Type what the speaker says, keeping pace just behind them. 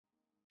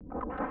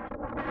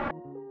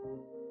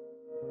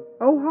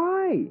Oh,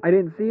 hi! I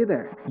didn't see you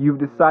there. You've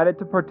decided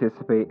to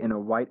participate in a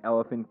white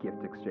elephant gift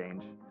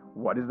exchange.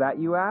 What is that,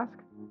 you ask?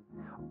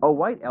 A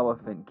white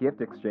elephant gift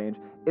exchange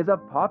is a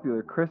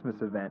popular Christmas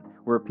event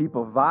where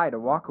people vie to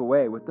walk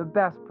away with the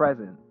best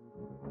present.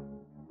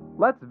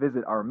 Let's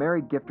visit our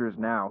merry gifters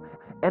now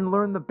and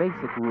learn the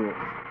basic rules.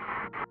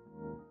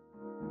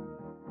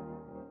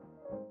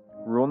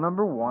 Rule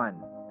number 1.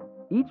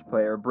 Each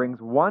player brings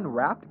one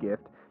wrapped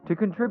gift to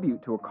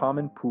contribute to a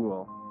common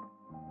pool.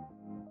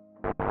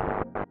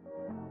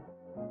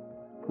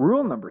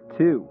 Rule number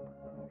 2.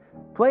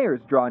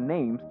 Players draw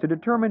names to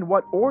determine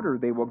what order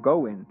they will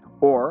go in,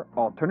 or,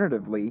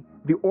 alternatively,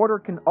 the order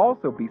can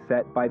also be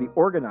set by the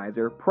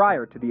organizer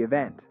prior to the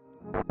event.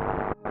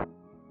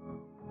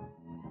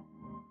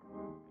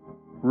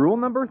 Rule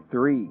number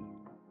 3.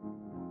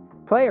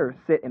 Players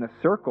sit in a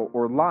circle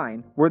or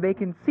line where they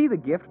can see the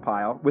gift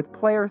pile with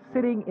players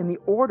sitting in the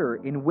order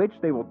in which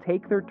they will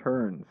take their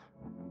turns.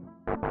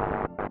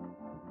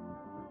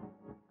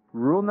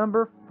 Rule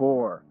number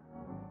 4.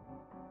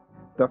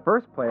 The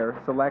first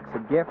player selects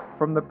a gift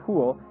from the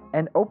pool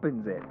and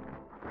opens it.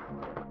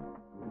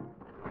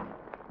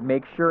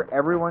 Make sure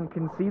everyone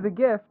can see the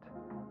gift.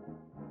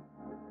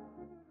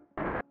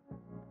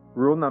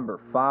 Rule number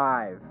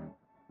 5.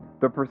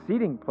 The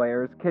preceding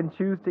players can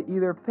choose to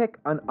either pick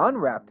an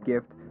unwrapped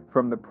gift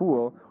from the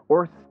pool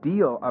or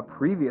steal a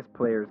previous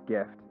player's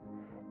gift.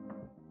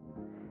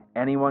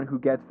 Anyone who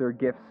gets their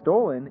gift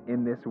stolen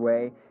in this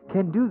way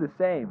can do the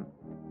same,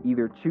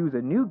 either choose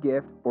a new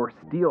gift or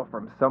steal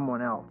from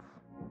someone else.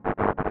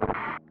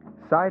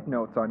 Side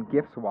notes on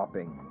gift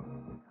swapping.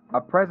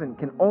 A present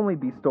can only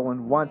be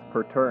stolen once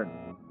per turn.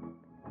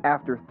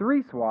 After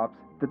 3 swaps,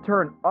 the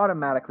turn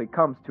automatically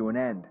comes to an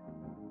end.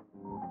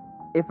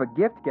 If a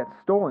gift gets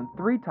stolen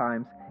 3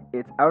 times,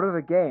 it's out of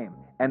the game,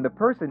 and the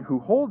person who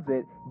holds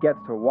it gets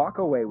to walk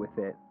away with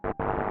it.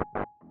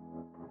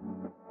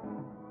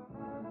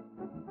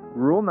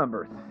 Rule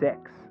number 6.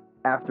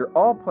 After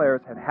all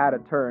players have had a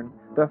turn,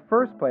 the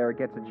first player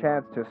gets a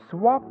chance to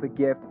swap the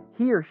gift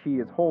he or she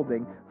is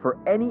holding for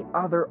any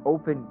other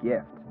open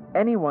gift.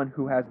 Anyone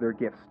who has their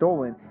gift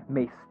stolen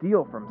may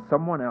steal from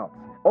someone else,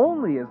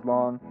 only as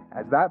long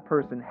as that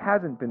person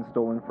hasn't been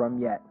stolen from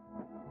yet.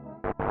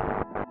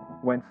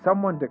 When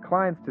someone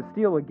declines to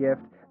steal a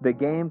gift, the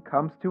game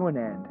comes to an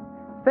end.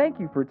 Thank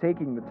you for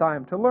taking the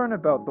time to learn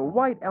about the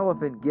White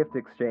Elephant Gift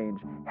Exchange.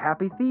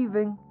 Happy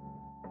thieving!